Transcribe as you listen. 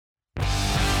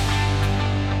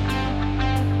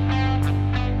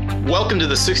Welcome to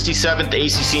the 67th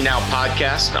ACC Now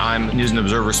podcast. I'm News and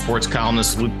Observer sports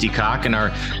columnist Luke DeCock, and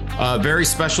our very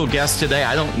special guest today,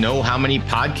 I don't know how many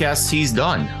podcasts he's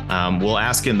done. We'll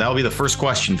ask him. That'll be the first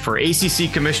question for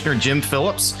ACC Commissioner Jim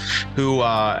Phillips, who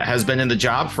has been in the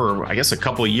job for, I guess, a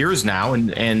couple of years now.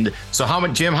 And so,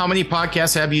 Jim, how many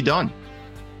podcasts have you done?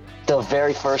 The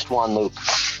very first one, Luke.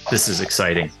 This is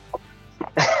exciting.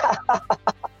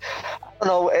 I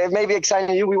don't know, it may be exciting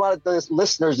to you. We wanted the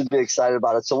listeners to be excited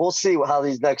about it. So we'll see how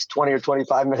these next 20 or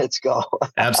 25 minutes go.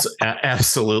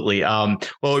 Absolutely. Well,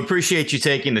 we appreciate you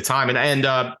taking the time.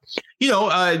 And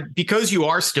because you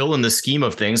are still in the scheme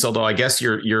of things, although I guess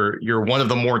you're one of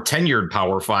the more tenured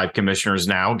Power 5 commissioners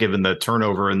now, given the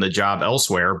turnover in the job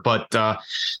elsewhere. But,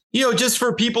 just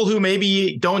for people who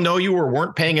maybe don't know you or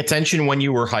weren't paying attention when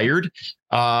you were hired,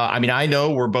 I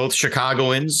know we're both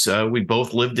Chicagoans. We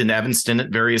both lived in Evanston at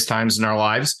various times in our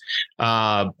lives.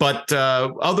 But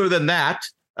other than that,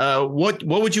 what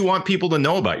would you want people to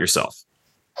know about yourself?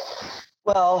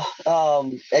 Well,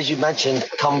 as you mentioned,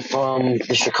 come from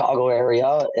the Chicago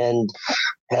area and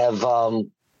have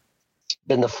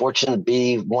been the fortunate to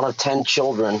be one of 10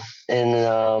 children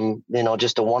in,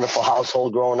 just a wonderful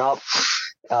household growing up.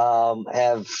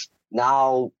 Have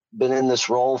now been in this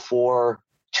role for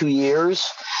 2 years,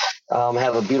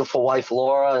 have a beautiful wife,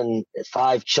 Laura, and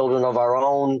 5 children of our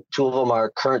own. 2 of them are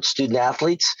current student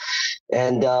athletes,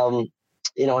 and,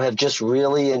 have just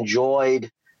really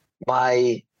enjoyed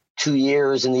my 2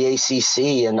 years in the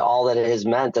ACC and all that it has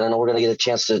meant. And I know we're going to get a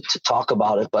chance to talk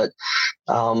about it, but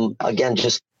again,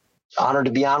 just honored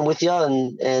to be on with you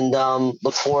and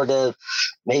look forward to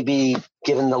maybe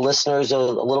giving the listeners a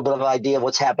little bit of an idea of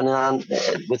what's happening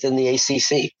within the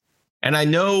ACC. And I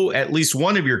know at least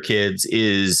one of your kids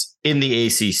is in the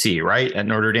ACC, right? At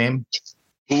Notre Dame?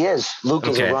 He is. Luke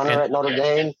is a runner at Notre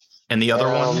Dame. And the other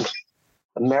one?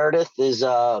 Meredith is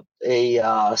a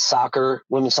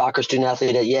women's soccer student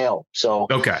athlete at Yale. So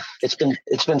it's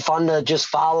been fun to just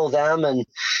follow them. And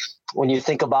when you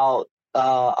think about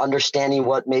understanding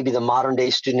what maybe the modern day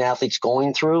student athlete's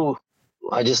going through,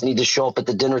 I just need to show up at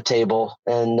the dinner table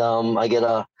and I get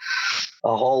a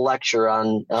whole lecture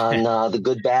on the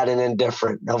good, bad, and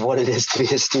indifferent of what it is to be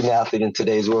a student athlete in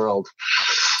today's world.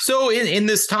 So in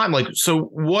this time,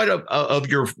 what of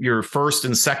your first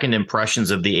and second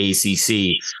impressions of the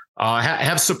ACC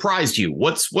have surprised you?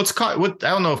 What I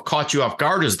don't know if caught you off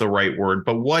guard is the right word,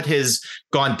 but what has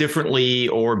gone differently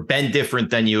or been different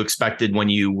than you expected when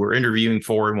you were interviewing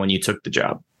for and when you took the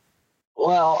job?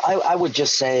 Well, I would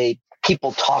just say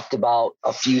people talked about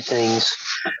a few things,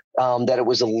 that it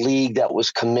was a league that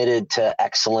was committed to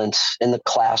excellence in the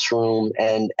classroom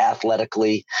and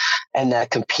athletically, and that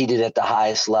competed at the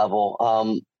highest level.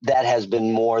 That has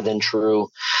been more than true.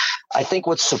 I think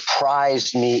what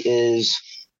surprised me is,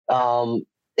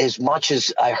 as much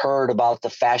as I heard about the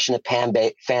passionate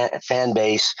fan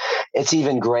base, it's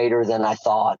even greater than I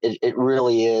thought. It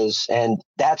really is. And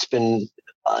that's been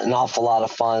an awful lot of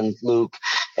fun, Luke.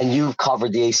 And you've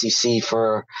covered the ACC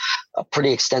for a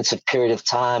pretty extensive period of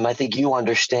time. I think you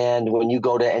understand when you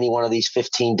go to any one of these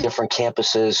 15 different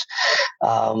campuses,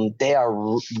 they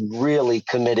are really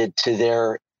committed to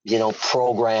their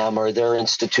program or their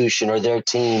institution or their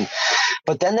team.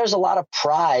 But then there's a lot of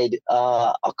pride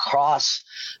across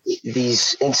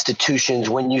these institutions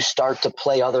when you start to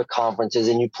play other conferences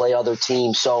and you play other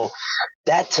teams. So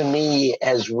that to me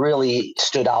has really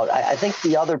stood out. I think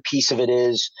the other piece of it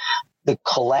is the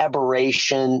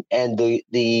collaboration and the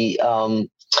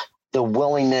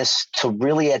willingness to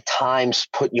really at times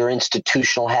put your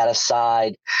institutional hat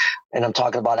aside. And I'm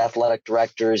talking about athletic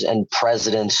directors and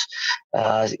presidents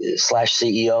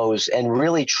 /CEOs, and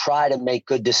really try to make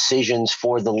good decisions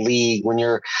for the league. When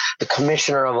you're the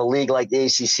commissioner of a league like the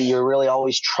ACC, you're really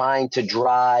always trying to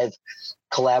drive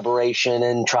collaboration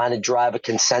and trying to drive a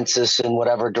consensus in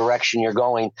whatever direction you're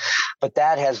going. But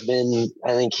that has been,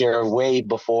 I think, here way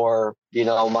before,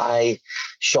 my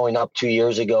showing up 2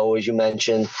 years ago, as you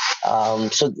mentioned.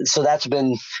 So that's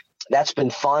been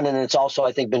fun. And it's also,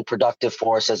 I think, been productive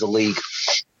for us as a league.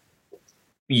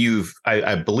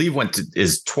 I believe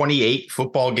is 28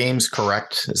 football games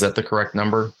correct? Is that the correct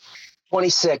number?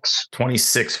 26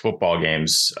 football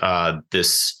games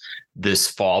this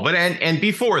fall. But and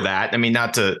before that,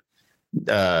 not to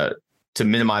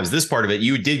minimize this part of it,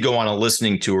 you did go on a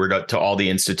listening tour to all the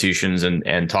institutions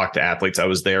and talk to athletes. I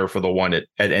was there for the one at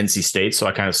NC State, so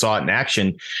I kind of saw it in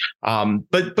action.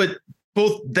 But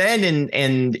both then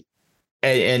and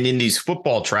in these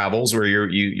football travels where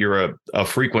you're a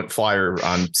frequent flyer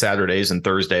on Saturdays and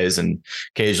Thursdays and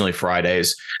occasionally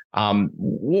Fridays,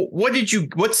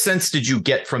 what sense did you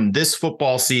get from this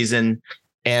football season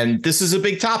And this is a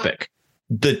big topic.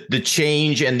 The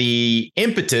change and the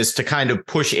impetus to kind of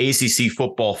push ACC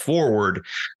football forward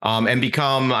and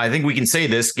become, I think we can say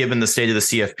this, given the state of the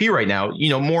CFP right now,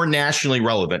 more nationally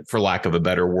relevant, for lack of a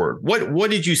better word.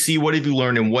 What did you see? What have you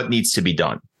learned, and what needs to be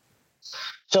done?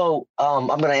 So I'm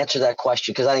going to answer that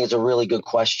question because I think it's a really good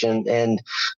question. And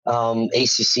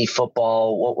ACC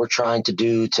football, what we're trying to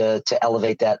do to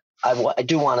elevate that, I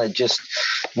do want to just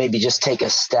take a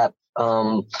step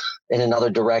in another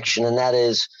direction, and that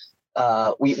is,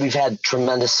 we've had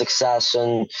tremendous success,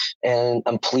 and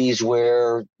I'm pleased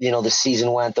where the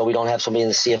season went, though we don't have somebody in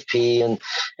the CFP, and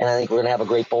I think we're going to have a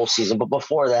great bowl season. But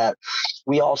before that,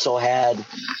 we also had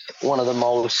one of the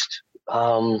most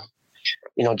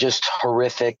just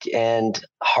horrific and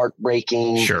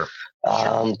heartbreaking, sure.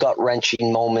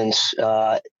 Gut-wrenching moments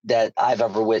that I've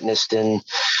ever witnessed in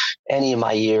any of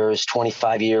my years,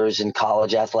 25 years in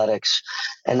college athletics,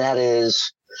 and that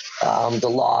is the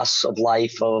loss of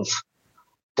life of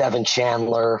Devin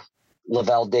Chandler,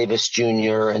 Lavelle Davis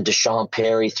Jr., and Deshaun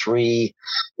Perry, three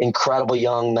incredible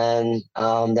young men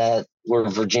that were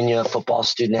Virginia football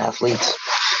student athletes.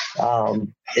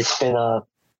 It's been a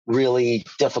really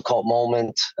difficult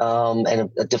moment and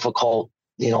a difficult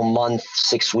month,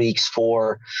 6 weeks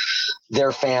for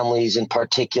their families, in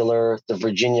particular the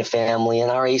Virginia family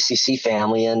and our ACC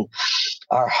family, and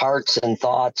our hearts and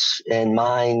thoughts and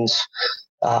minds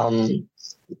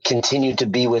continue to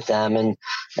be with them. And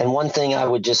one thing I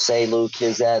would just say, Luke,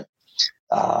 is that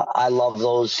I love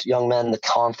those young men. The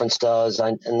conference does.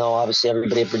 I know obviously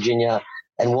everybody at Virginia,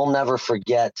 and we'll never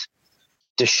forget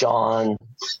Deshaun,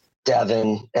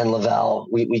 Devin, and Lavelle.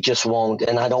 We just won't.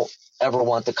 And I don't ever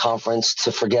want the conference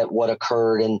to forget what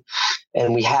occurred.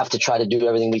 And we have to try to do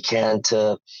everything we can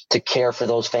to care for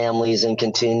those families and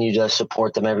continue to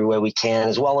support them every way we can,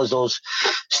 as well as those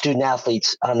student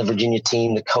athletes on the Virginia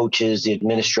team, the coaches, the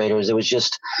administrators. It was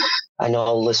just, I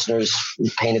know listeners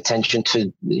paying attention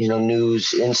to,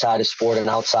 news inside of sport and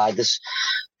outside. This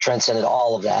transcended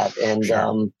all of that. And,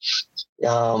 sure.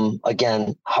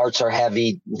 Again, hearts are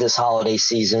heavy this holiday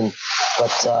season,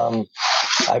 but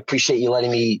I appreciate you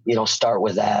letting me, start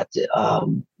with that.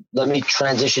 Let me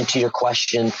transition to your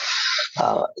question.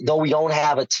 Though we don't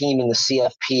have a team in the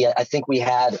CFP, I think we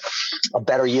had a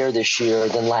better year this year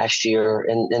than last year,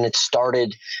 and it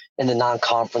started in the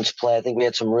non-conference play. I think we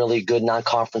had some really good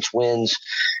non-conference wins.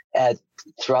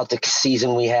 Throughout the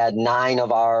season, we had 9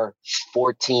 of our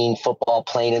 14 football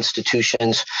playing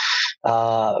institutions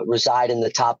reside in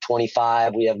the top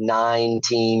 25. We have 9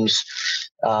 teams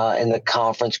in the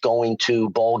conference going to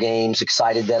bowl games.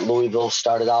 Excited that Louisville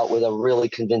started out with a really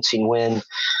convincing win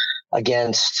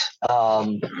against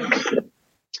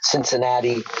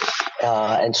Cincinnati.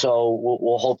 And so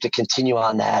we'll hope to continue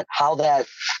on that. How that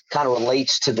kind of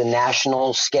relates to the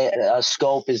national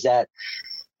scope is that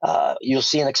you'll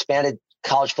see an expanded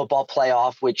college football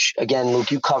playoff, which, again, Luke,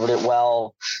 you covered it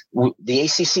well. The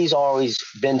ACC has always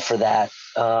been for that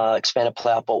expanded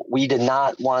playoff, but we did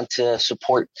not want to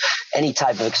support any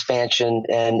type of expansion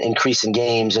and increase in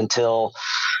games until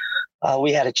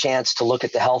we had a chance to look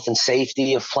at the health and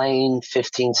safety of playing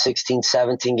 15, 16,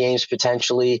 17 games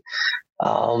potentially,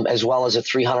 as well as a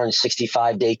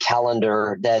 365-day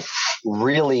calendar that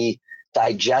really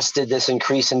digested this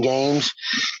increase in games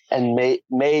and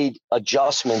made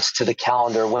adjustments to the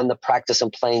calendar when the practice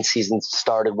and playing season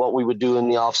started, what we would do in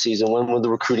the off season, when would the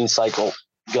recruiting cycle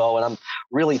go. And I'm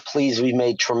really pleased we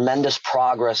made tremendous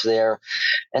progress there.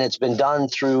 And it's been done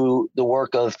through the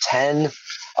work of 10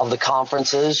 of the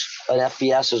conferences at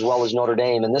FBS as well as Notre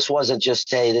Dame. And this wasn't just,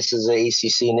 hey, this is an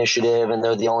ACC initiative and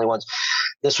they're the only ones.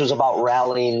 This was about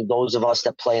rallying those of us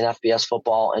that play in FBS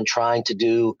football and trying to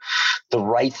do the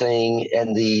right thing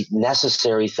and the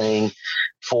necessary thing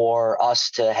for us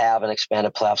to have an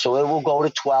expanded playoff. So it will go to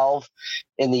 12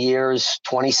 in the years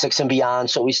 26 and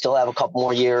beyond. So we still have a couple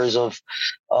more years of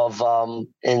the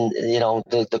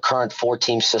current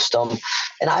 4-team system.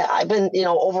 And I've been,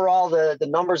 overall the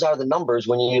numbers are the numbers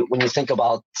when you think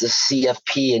about the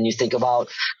CFP and you think about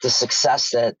the success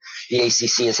that the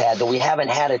ACC has had. But we haven't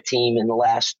had a team in the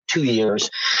last 2 years.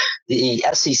 The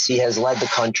SEC has led the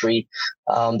country.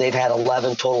 They've had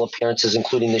 11 total appearances,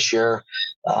 including this year,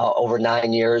 over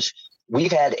 9 years.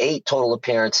 We've had 8 total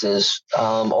appearances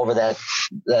over that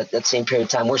same period of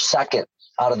time. We're second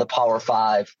out of the Power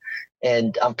 5.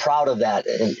 And I'm proud of that.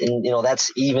 And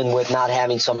that's even with not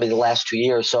having somebody the last 2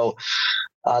 years. So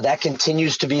that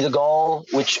continues to be the goal,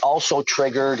 which also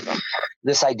triggered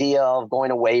this idea of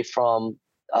going away from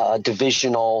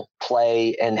divisional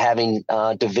play and having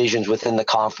divisions within the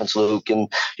conference, Luke.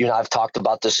 And you and I have talked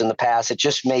about this in the past. It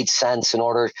just made sense in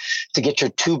order to get your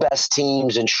two best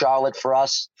teams in Charlotte for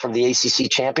us from the ACC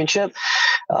championship.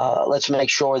 Let's make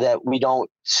sure that we don't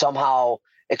somehow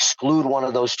exclude one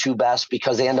of those two best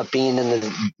because they end up being in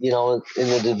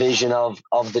the division of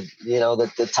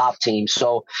the top team.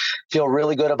 So feel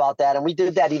really good about that. And we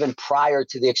did that even prior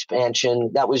to the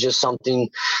expansion. That was just something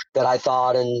that I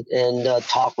thought and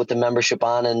talked with the membership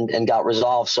on and got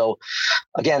resolved. So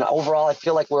again, overall, I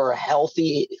feel like we're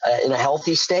in a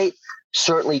healthy state.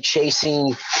 Certainly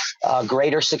chasing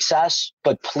greater success,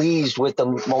 but pleased with the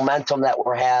momentum that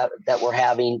we're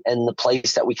having and the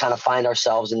place that we kind of find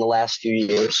ourselves in the last few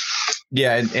years.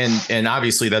 Yeah, and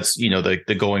obviously that's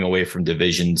the going away from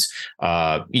divisions.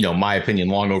 My opinion,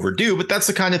 long overdue. But that's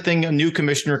the kind of thing a new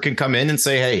commissioner can come in and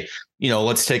say, hey,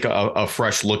 let's take a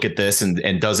fresh look at this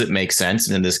and does it make sense?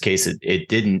 And in this case, it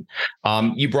didn't.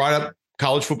 You brought up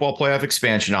college football playoff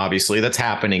expansion. Obviously, that's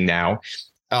happening now.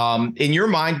 In your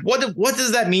mind, what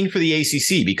does that mean for the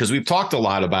ACC? Because we've talked a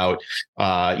lot about,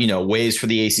 ways for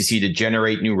the ACC to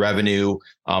generate new revenue.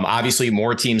 Obviously,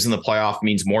 more teams in the playoff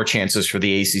means more chances for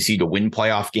the ACC to win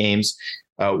playoff games.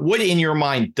 What in your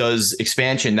mind does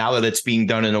expansion, now that it's being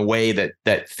done in a way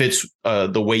that fits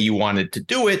the way you wanted to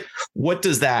do it? What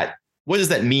does that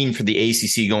mean for the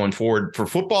ACC going forward for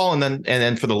football and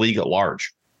then for the league at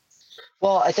large?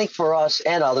 Well, I think for us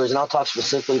and others, and I'll talk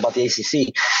specifically about the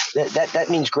ACC, that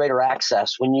means greater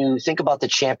access. When you think about the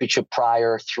championship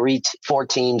prior, 4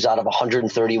 teams out of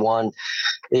 131,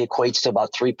 it equates to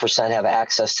about 3% have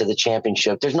access to the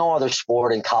championship. There's no other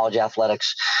sport in college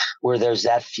athletics where there's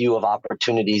that few of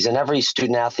opportunities. And every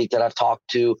student athlete that I've talked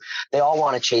to, they all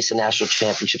want to chase a national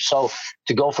championship. So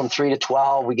to go from 3 to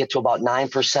 12, we get to about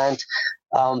 9%.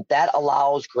 That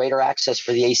allows greater access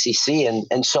for the ACC.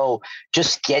 And so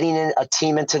just getting a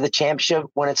team into the championship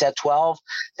when it's at 12,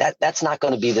 that's not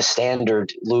going to be the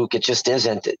standard, Luke. It just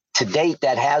isn't. To date,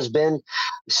 that has been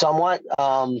somewhat.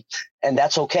 And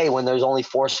that's okay when there's only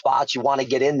 4 spots. You want to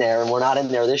get in there, and we're not in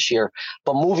there this year.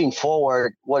 But moving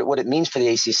forward, what it means for the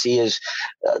ACC is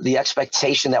the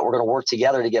expectation that we're going to work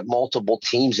together to get multiple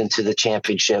teams into the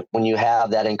championship when you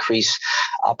have that increased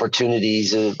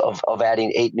opportunities of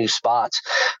adding 8 new spots.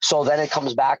 So then it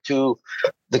comes back to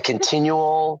the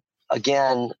continual,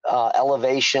 again,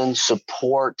 elevation,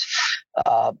 support,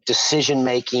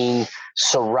 decision-making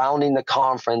surrounding the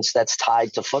conference that's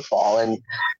tied to football. And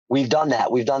we've done that.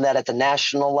 We've done that at the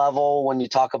national level when you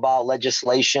talk about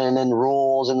legislation and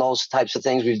rules and those types of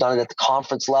things. We've done it at the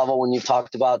conference level when you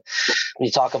talk about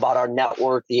our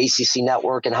network, the ACC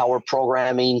network, and how we're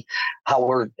programming, how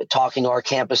we're talking to our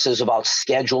campuses about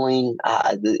scheduling,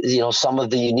 some of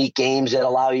the unique games that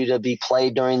allow you to be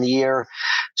played during the year.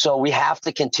 So we have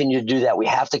to continue to do that. We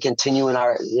have to continue in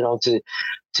our,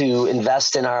 to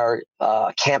invest in our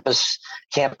campuses,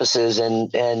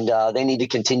 and they need to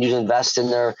continue to invest in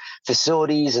their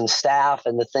facilities and staff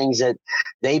and the things that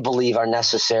they believe are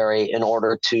necessary in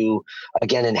order to,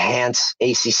 again, enhance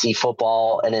ACC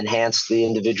football and enhance the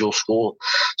individual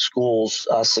schools'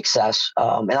 success.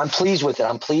 And I'm pleased with it.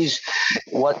 I'm pleased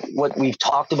what we've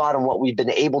talked about and what we've been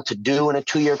able to do in a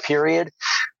 2-year period.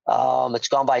 It's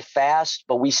gone by fast,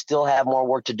 but we still have more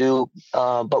work to do.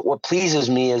 But what pleases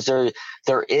me is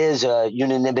there is a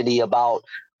unanimity about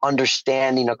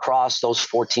understanding across those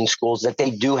 14 schools that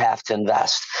they do have to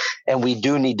invest. And we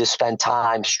do need to spend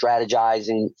time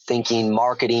strategizing, thinking,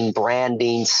 marketing,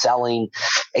 branding, selling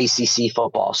ACC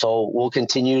football. So we'll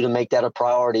continue to make that a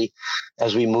priority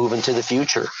as we move into the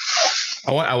future.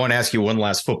 I want to ask you one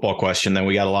last football question. Then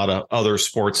we got a lot of other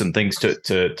sports and things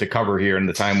to cover here in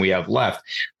the time we have left.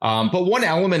 But one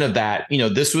element of that,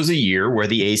 this was a year where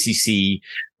the ACC,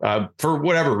 for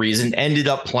whatever reason, ended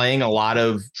up playing a lot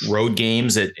of road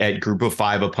games at Group of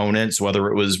 5 opponents, whether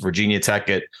it was Virginia Tech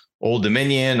at Old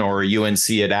Dominion or UNC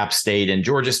at App State and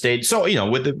Georgia State. So,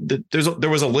 with there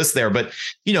was a list there. But,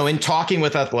 in talking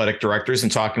with athletic directors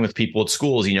and talking with people at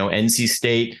schools, NC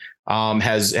State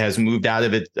has moved out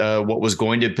of it what was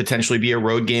going to potentially be a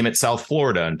road game at South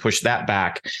Florida and pushed that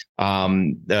back.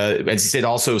 NC State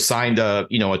also signed a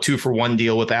 2-for-1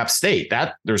 deal with App State.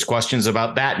 That there's questions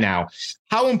about that now.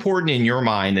 How important in your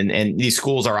mind, and these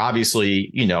schools are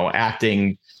obviously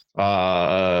acting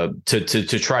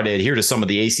to try to adhere to some of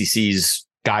the ACC's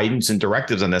guidance and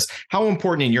directives on this. How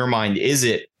important in your mind is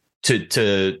it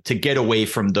to get away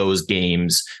from those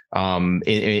games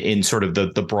in sort of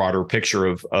the broader picture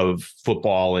of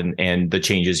football and the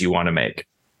changes you want to make?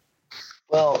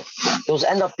 Well, those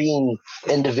end up being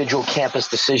individual campus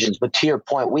decisions. But to your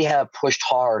point, we have pushed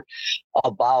hard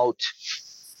about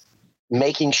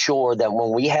making sure that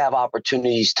when we have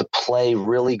opportunities to play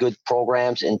really good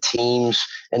programs and teams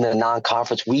in the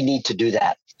non-conference, we need to do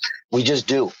that. We just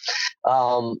do.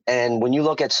 And when you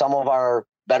look at some of our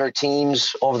better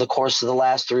teams over the course of the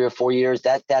last 3 or 4 years,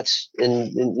 that's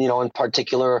in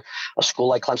particular a school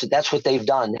like Clemson, that's what they've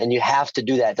done. And you have to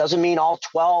do that. Doesn't mean all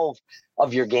 12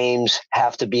 of your games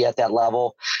have to be at that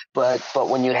level, but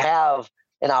when you have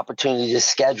an opportunity to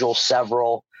schedule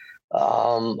several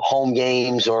home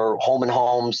games or home and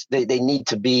homes, they need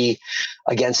to be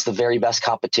against the very best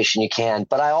competition you can.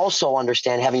 But I also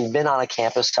understand, having been on a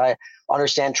campus, I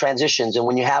understand transitions. And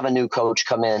when you have a new coach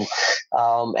come in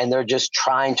and they're just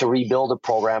trying to rebuild a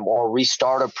program or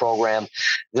restart a program,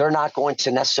 they're not going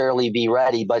to necessarily be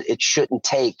ready, but it shouldn't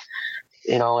take,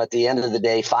 at the end of the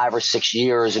day, 5 or 6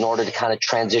 years in order to kind of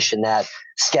transition that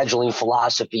scheduling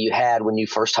philosophy you had when you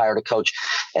first hired a coach.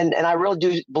 And I really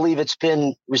do believe it's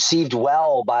been received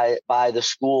well by the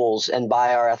schools and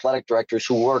by our athletic directors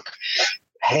who work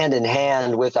hand in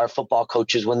hand with our football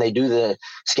coaches when they do the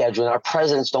scheduling. Our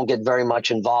presidents don't get very much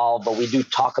involved, but we do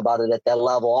talk about it at that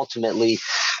level. Ultimately,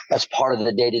 that's part of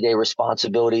the day-to-day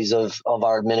responsibilities of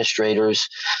our administrators,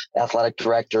 athletic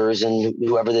directors, and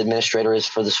whoever the administrator is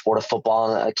for the sport of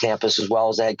football on a campus, as well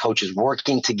as the head coaches,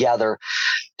 working together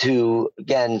to,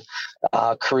 again,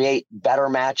 create better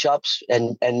matchups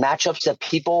and matchups that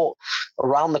people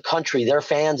around the country, their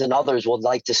fans and others, would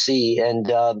like to see,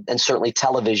 and certainly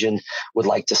television would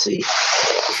like to see.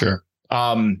 Sure.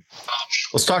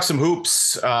 Let's talk some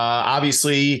hoops.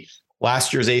 Obviously,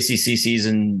 last year's ACC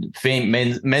season,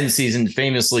 men's season,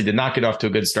 famously did not get off to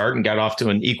a good start and got off to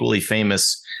an equally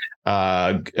famous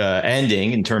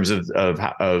ending in terms of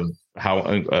how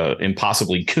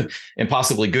impossibly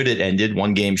good it ended.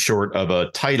 One game short of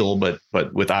a title, but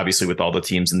with all the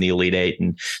teams in the Elite Eight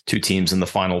and 2 teams in the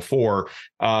Final Four.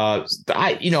 From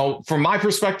my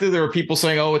perspective, there are people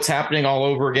saying, "Oh, it's happening all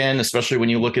over again," especially when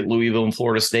you look at Louisville and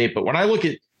Florida State. But when I look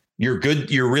at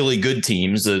your really good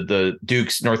teams, the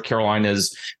Dukes, North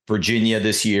Carolinas, Virginia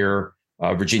this year,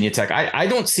 Virginia Tech, I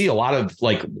don't see a lot of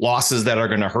losses that are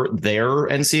going to hurt their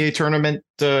NCAA tournament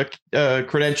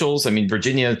credentials. I mean,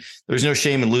 Virginia, there's no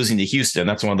shame in losing to Houston.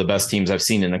 That's one of the best teams I've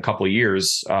seen in a couple of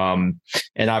years. And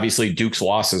obviously Duke's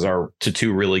losses are to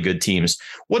 2 really good teams.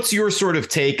 What's your sort of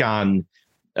take on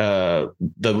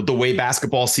the way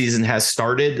basketball season has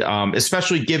started,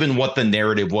 especially given what the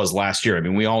narrative was last year? I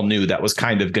mean, we all knew that was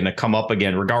kind of going to come up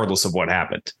again, regardless of what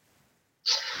happened.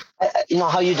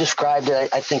 How you described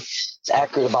it, I think it's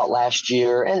accurate about last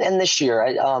year and this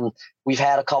year. We've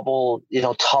had a couple,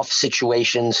 tough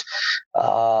situations.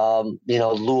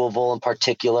 Louisville in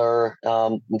particular.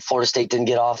 Florida State didn't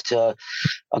get off to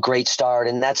a great start,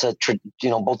 and that's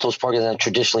both those programs have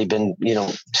traditionally been,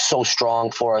 so strong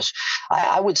for us.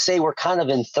 I would say we're kind of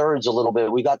in thirds a little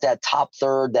bit. We got that top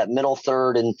third, that middle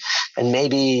third, and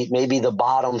maybe the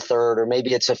bottom third, or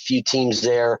maybe it's a few teams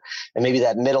there, and maybe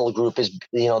that middle group is,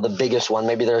 the biggest one.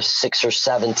 Maybe there's 6 or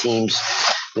 7 teams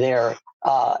there.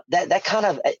 That kind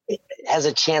of has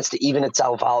a chance to even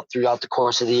itself out throughout the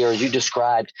course of the year. As you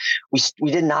described,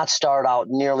 we did not start out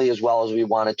nearly as well as we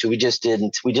wanted to. We just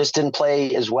didn't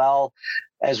play as well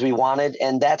as we wanted.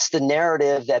 And that's the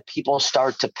narrative that people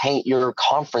start to paint your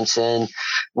conference in,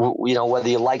 whether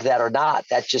you like that or not.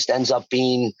 That just ends up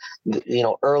being,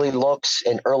 early looks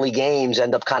and early games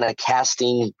end up kind of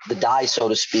casting the die, so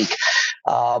to speak.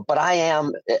 But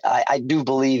I do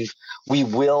believe we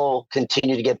will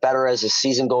continue to get better as the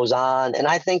season goes on. And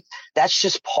I think that's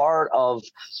just part of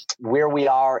where we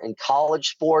are in college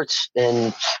sports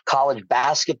and college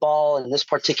basketball in this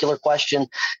particular question,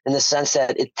 in the sense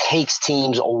that it takes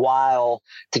teams a while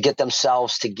to get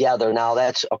themselves together. Now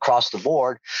that's across the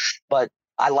board, but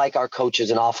I like our coaches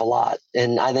an awful lot.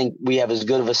 And I think we have as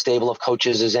good of a stable of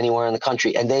coaches as anywhere in the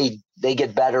country. And they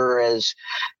get better as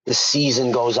the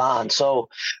season goes on. So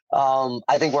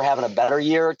I think we're having a better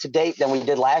year to date than we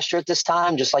did last year at this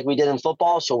time, just like we did in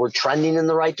football. So we're trending in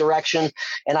the right direction.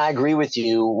 And I agree with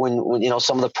you when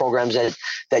some of the programs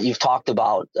that you've talked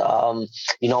about,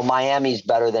 Miami's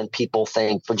better than people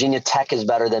think. Virginia Tech is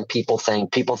better than people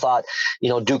think. People thought,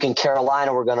 Duke and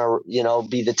Carolina were going to,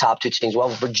 be the top 2 teams. Well,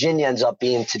 Virginia ends up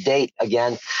being, to date,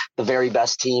 again, the very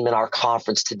best team in our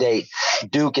conference to date.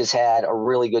 Duke has had a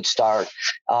really good start.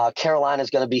 Carolina's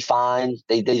going to be fine.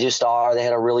 They just are. They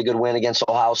had a really good win against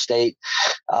Ohio State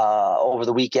over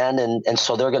the weekend, and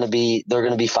so they're going to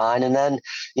be fine. And then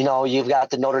you've got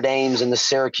the Notre Dames and the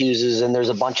Syracuses, and there's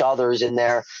a bunch of others in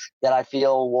there that I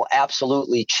feel will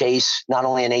absolutely chase not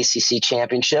only an ACC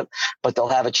championship, but they'll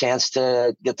have a chance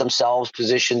to get themselves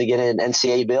positioned to get an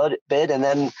NCAA bid. And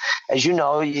then as you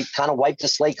know, you kind of wipe the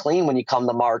slate clean when you come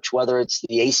to March, whether it's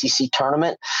the ACC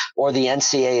tournament or the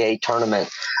NCAA tournament.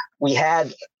 We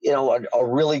had, a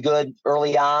really good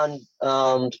early on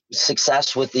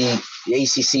success with the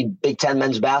ACC Big Ten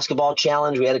Men's Basketball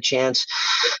Challenge. We had a chance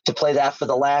to play that for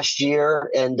the last year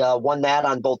and won that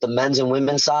on both the men's and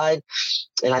women's side.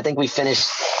 And I think we finished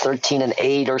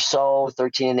 13-8 or so,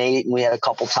 13-8, and we had a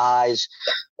couple ties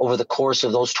over the course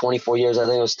of those 24 years. I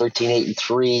think it was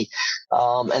 13-8-3.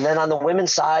 And then on the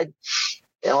women's side,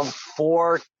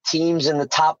 4 teams in the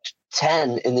top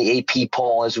 10 in the AP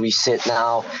poll as we sit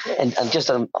now, and just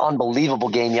an unbelievable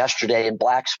game yesterday in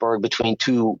Blacksburg between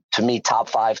 2, to me, top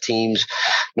 5 teams,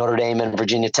 Notre Dame and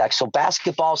Virginia Tech. So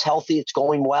basketball's healthy. It's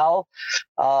going well.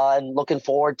 And looking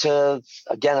forward to,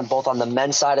 again, both on the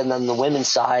men's side and then the women's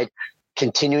side,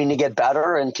 continuing to get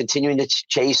better and continuing to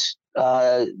chase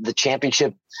the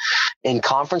championship in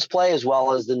conference play as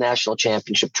well as the national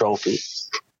championship trophy.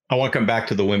 I want to come back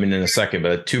to the women in a second,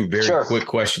 but 2 very quick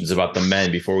questions about the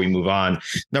men before we move on.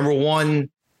 Number one,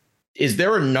 is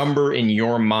there a number in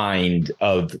your mind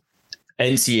of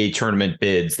NCAA tournament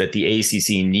bids that the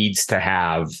ACC needs to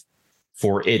have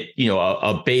for it,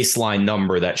 a baseline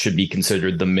number that should be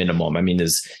considered the minimum? I mean,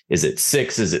 is it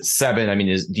 6? Is it 7? I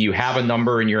mean, do you have a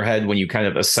number in your head when you kind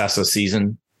of assess a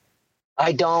season?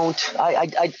 I don't.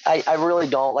 I really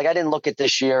don't. Like, I didn't look at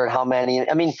this year and how many.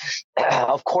 I mean,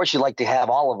 of course, you'd like to have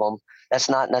all of them. That's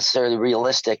not necessarily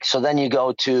realistic. So then you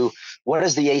go to, what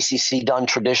has the ACC done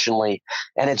traditionally?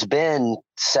 And it's been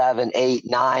 7, 8,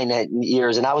 9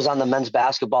 years. And I was on the men's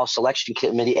basketball selection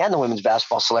committee and the women's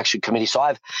basketball selection committee. So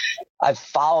I've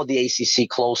followed the ACC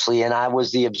closely, and I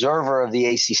was the observer of the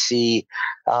ACC,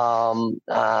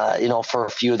 for a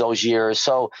few of those years.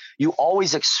 So you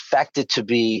always expect it to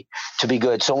be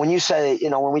good. So when you say,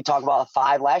 when we talk about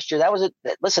 5 last year, that was it.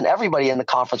 Listen, everybody in the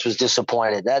conference was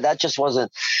disappointed. That just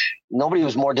wasn't. Nobody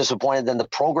was more disappointed than the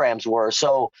programs were.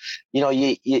 So,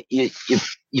 you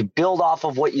build off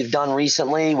of what you've done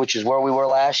recently, which is where we were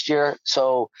last year.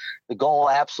 So the goal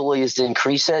absolutely is to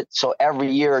increase it. So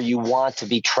every year you want to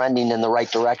be trending in the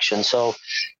right direction. So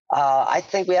I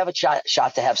think we have a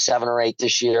shot to have 7 or 8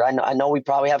 this year. I know we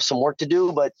probably have some work to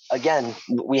do, but again,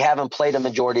 we haven't played a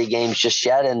majority of games just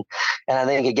yet. And I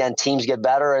think, again, teams get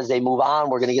better as they move on.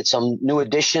 We're going to get some new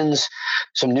additions,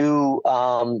 some new,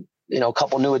 a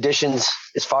couple new additions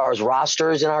as far as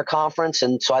rosters in our conference.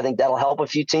 And so I think that'll help a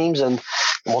few teams, and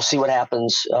we'll see what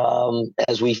happens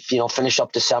as we, finish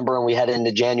up December and we head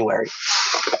into January.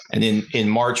 And in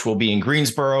March, we'll be in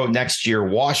Greensboro. Next year,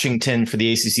 Washington for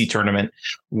the ACC tournament.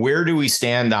 Where do we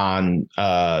stand on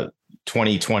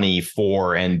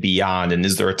 2024 and beyond? And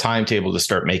is there a timetable to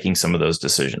start making some of those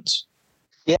decisions?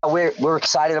 Yeah, we're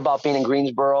excited about being in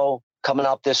Greensboro. Coming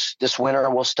up this winter,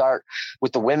 we'll start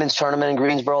with the women's tournament in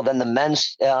Greensboro, then the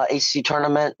men's ACC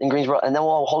tournament in Greensboro, and then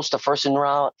we'll host the first and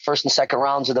second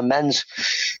rounds of the men's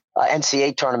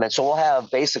NCAA tournament. So we'll have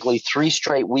basically 3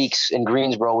 straight weeks in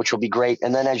Greensboro, which will be great.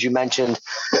 And then, as you mentioned,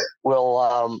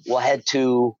 we'll head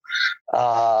to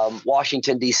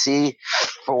Washington, D.C.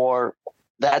 for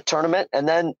that tournament, and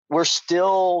then we're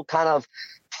still kind of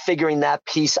figuring that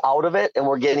piece out of it, and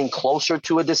we're getting closer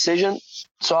to a decision.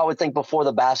 So I would think before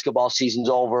the basketball season's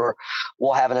over,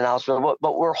 we'll have an announcement.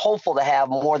 But we're hopeful to have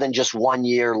more than just 1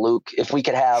 year, Luke. If we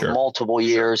could have multiple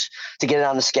years to get it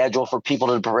on the schedule for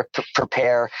people to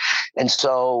prepare. And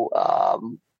so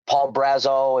Paul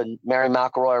Brazo and Mary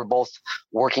McElroy are both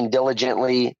working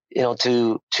diligently,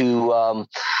 to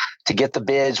get the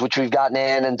bids, which we've gotten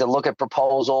in, and to look at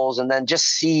proposals, and then just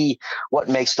see what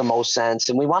makes the most sense.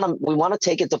 And we want to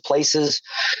take it to places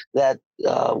that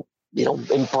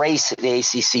embrace the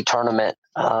ACC tournament.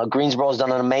 Greensboro's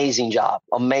done an amazing job.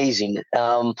 Amazing.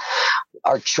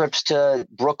 Our trips to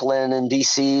Brooklyn and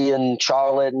DC and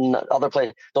Charlotte and other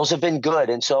places, those have been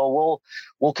good. And so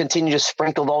we'll continue to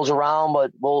sprinkle those around,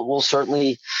 but we'll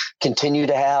certainly continue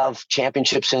to have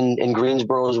championships in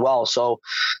Greensboro as well. So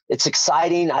it's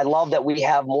exciting. I love that we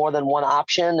have more than one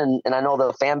option, and I know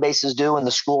the fan bases do and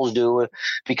the schools do,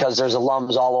 because there's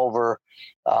alums all over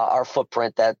our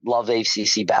footprint that love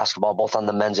ACC basketball, both on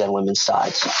the men's and women's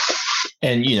sides.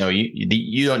 And,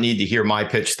 you don't need to hear my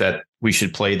pitch that we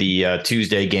should play the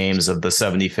Tuesday games of the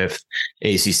 75th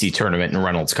ACC tournament in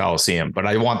Reynolds Coliseum. But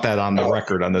I want that on the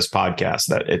record on this podcast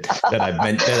that I've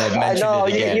mentioned it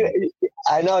again.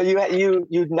 I know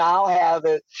you now have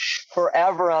it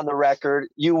forever on the record.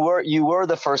 You were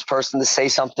the first person to say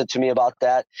something to me about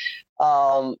that.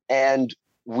 And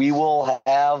we will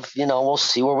have, we'll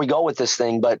see where we go with this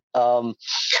thing. But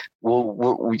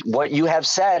what you have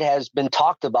said has been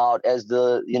talked about as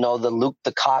the Luke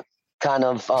the kind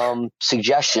of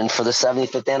suggestion for the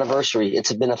 75th anniversary.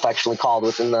 It's been affectionately called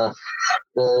within the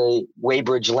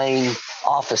Weybridge Lane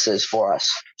offices for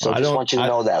us. So I just want you to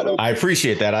know that. I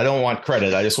appreciate that. I don't want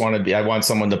credit. I just I want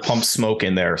someone to pump smoke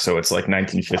in there. So it's like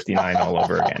 1959 all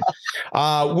over again.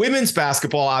 Women's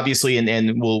basketball, obviously,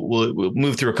 and we'll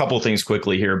move through a couple of things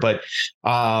quickly here, but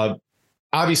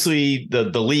obviously,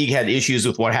 the league had issues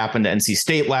with what happened to NC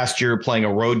State last year, playing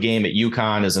a road game at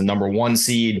UConn as a number 1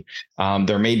 seed.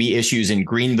 There may be issues in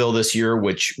Greenville this year,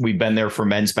 which we've been there for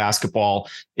men's basketball.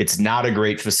 It's not a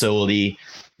great facility.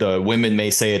 The women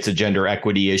may say it's a gender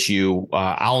equity issue.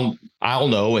 I'll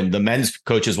know, and the men's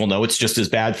coaches will know it's just as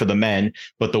bad for the men,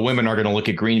 but the women are going to look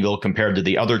at Greenville compared to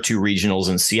the other 2 regionals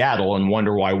in Seattle and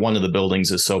wonder why one of the buildings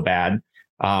is so bad.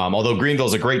 Although Greenville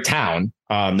is a great town,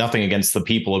 nothing against the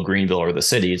people of Greenville or the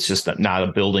city. It's just not a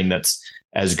building that's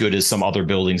as good as some other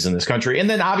buildings in this country. And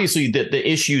then obviously the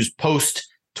issues post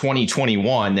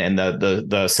 2021 and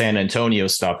the San Antonio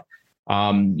stuff.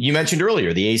 You mentioned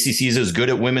earlier, the ACC is as good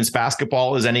at women's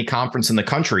basketball as any conference in the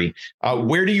country.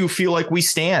 Where do you feel like we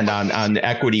stand on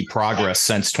equity progress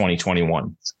since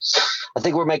 2021? I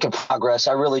think we're making progress.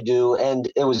 I really do. And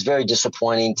it was very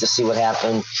disappointing to see what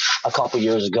happened a couple of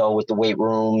years ago with the weight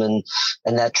room.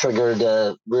 And that triggered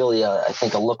I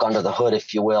think a look under the hood,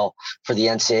 if you will, for the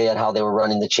NCAA and how they were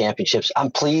running the championships.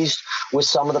 I'm pleased with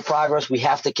some of the progress. We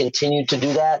have to continue to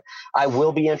do that. I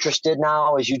will be interested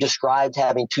now, as you described,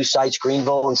 having 2 sites,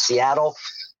 Greenville and Seattle.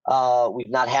 We've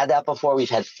not had that before. We've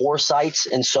had 4 sites.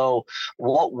 And so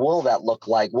what will that look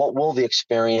like? What will the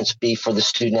experience be for the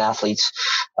student athletes?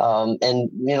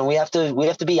 We have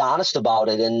to be honest about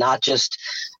it and not just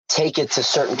take it to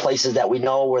certain places that we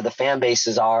know where the fan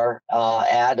bases are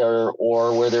at or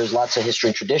where there's lots of history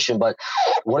and tradition. But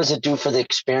what does it do for the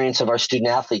experience of our student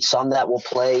athletes? Some that will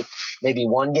play maybe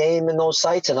 1 game in those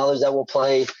sites and others that will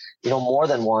play, more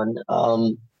than 1.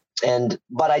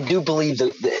 But I do believe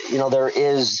that, there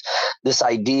is this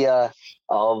idea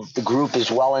of the group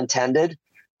is well intended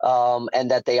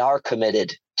and that they are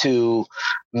committed to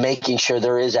making sure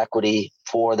there is equity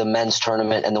for the men's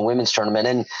tournament and the women's tournament.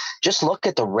 And just look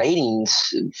at the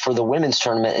ratings for the women's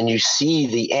tournament and you see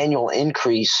the annual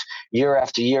increase year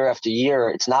after year after year.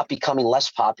 It's not becoming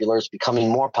less popular. It's becoming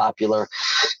more popular.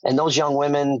 And those young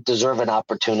women deserve an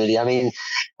opportunity. I mean,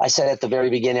 I said at the very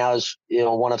beginning, I was,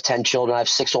 one of 10 children. I have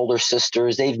 6 older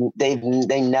sisters. They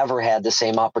never had the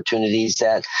same opportunities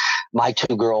that my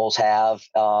 2 girls have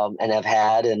and have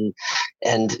had. And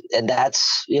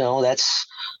that's, that's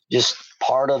just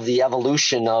part of the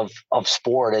evolution of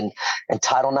sport. And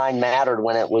Title IX mattered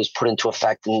when it was put into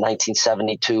effect in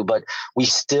 1972, but we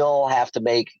still have to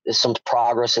make some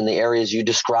progress in the areas you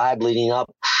described leading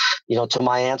up, to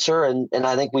my answer. And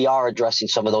I think we are addressing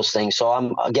some of those things. So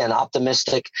I'm, again,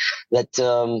 optimistic that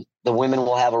the women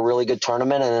will have a really good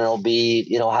tournament and it'll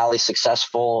be, highly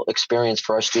successful experience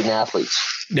for our student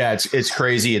athletes. Yeah, it's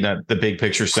crazy in the big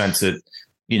picture sense that,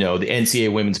 the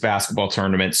NCAA women's basketball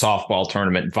tournament, softball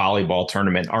tournament, volleyball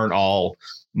tournament aren't all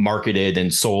marketed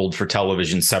and sold for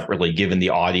television separately, given the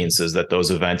audiences that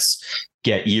those events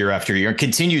get year after year and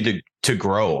continue to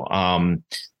grow.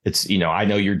 It's, I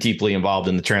know you're deeply involved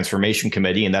in the transformation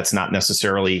committee, and that's not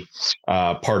necessarily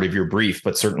part of your brief,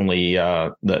 but certainly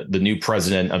the new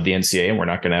president of the NCAA, and we're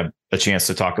not going to have a chance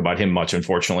to talk about him much,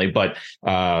 unfortunately, but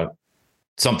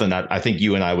something that I think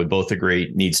you and I would both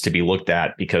agree needs to be looked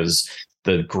at, because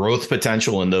the growth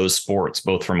potential in those sports,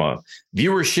 both from a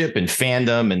viewership and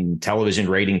fandom and television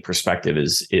rating perspective,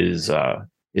 is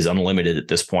unlimited at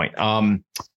this point. I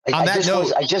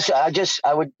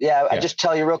just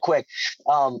tell you real quick,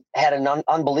 had an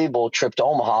unbelievable trip to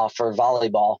Omaha for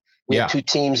volleyball. We had 2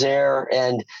 teams there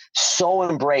and so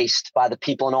embraced by the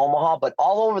people in Omaha, but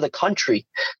all over the country.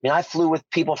 I mean, I flew with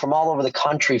people from all over the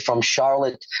country, from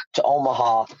Charlotte to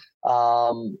Omaha,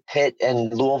 Pitt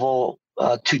and Louisville.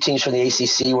 2 teams from the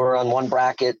ACC were on one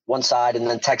bracket, one side, and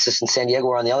then Texas and San Diego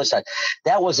were on the other side.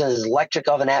 That was as electric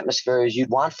of an atmosphere as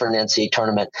you'd want for an NCAA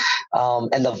tournament.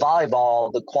 And the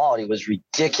volleyball, the quality was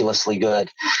ridiculously good.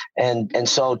 And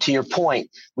so, to your point,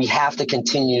 we have to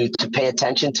continue to pay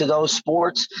attention to those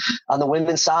sports on the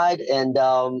women's side. And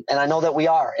I know that we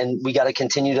are, and we got to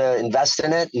continue to invest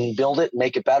in it and build it and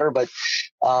make it better. But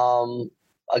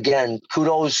again,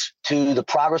 kudos to the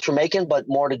progress we're making, but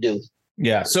more to do.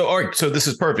 Yeah. So, all right. So this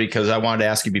is perfect, because I wanted to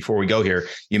ask you before we go here.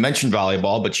 You mentioned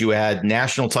volleyball, but you had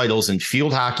national titles in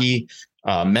field hockey,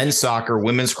 men's soccer,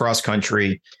 women's cross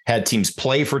country, had teams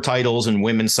play for titles in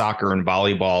women's soccer and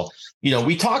volleyball.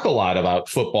 We talk a lot about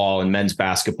football and men's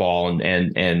basketball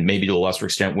and maybe to a lesser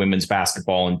extent, women's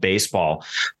basketball and baseball.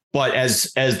 But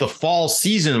as the fall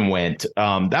season went,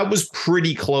 that was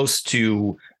pretty close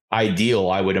to ideal,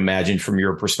 I would imagine, from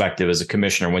your perspective as a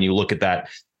commissioner, when you look at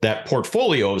that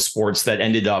portfolio of sports that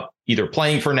ended up either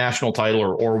playing for a national title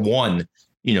or won,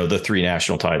 the 3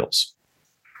 national titles.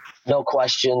 No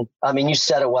question. I mean, you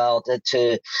said it well,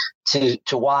 to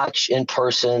watch in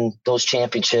person those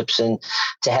championships and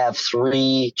to have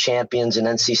 3 champions in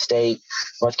NC State,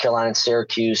 North Carolina, and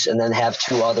Syracuse, and then have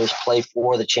 2 others play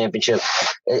for the championship.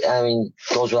 I mean,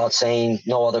 goes without saying,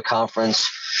 no other conference,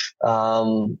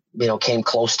 came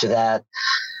close to that.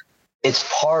 It's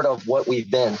part of what we've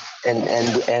been.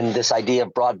 And this idea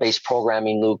of broad-based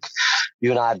programming, Luke, you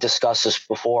and I have discussed this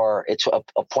before. It's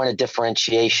a point of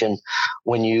differentiation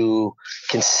when you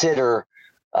consider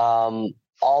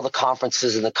all the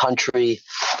conferences in the country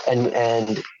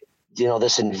and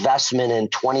this investment in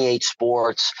 28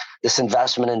 sports, this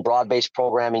investment in broad-based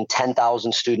programming,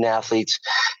 10,000 student athletes.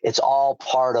 It's all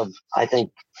part of, I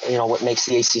think, what makes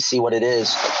the ACC what it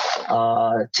is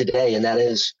today. And that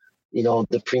is,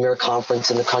 the premier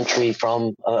conference in the country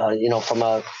from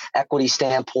a equity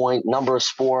standpoint, number of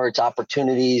sports,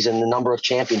 opportunities, and the number of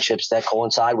championships that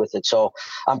coincide with it. So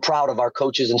I'm proud of our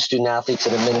coaches and student athletes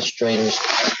and administrators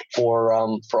for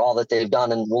all that they've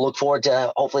done. And we'll look forward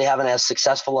to hopefully having as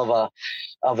successful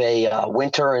of a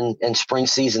winter and spring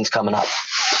seasons coming up.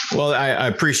 Well, I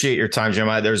appreciate your time, Jim.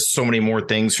 There's so many more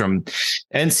things, from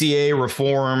NCAA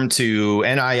reform to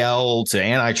NIL to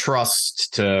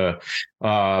antitrust to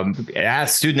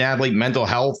student athlete mental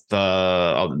health,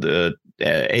 the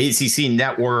ACC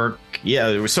network. Yeah,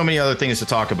 there were so many other things to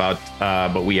talk about,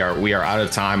 but we are out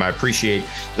of time. I appreciate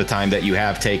the time that you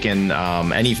have taken.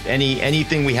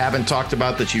 Anything we haven't talked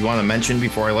about that you want to mention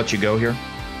before I let you go here?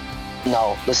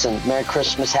 No, listen, Merry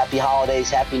Christmas, Happy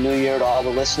Holidays, Happy New Year to all the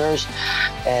listeners.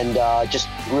 And just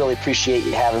really appreciate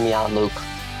you having me on, Luke.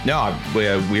 No,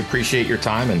 we appreciate your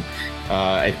time. And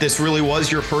if this really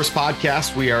was your first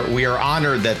podcast, we are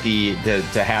honored that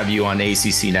to have you on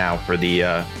ACC Now for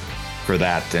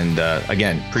that. And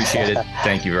again, appreciate it.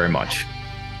 Thank you very much.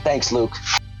 Thanks, Luke.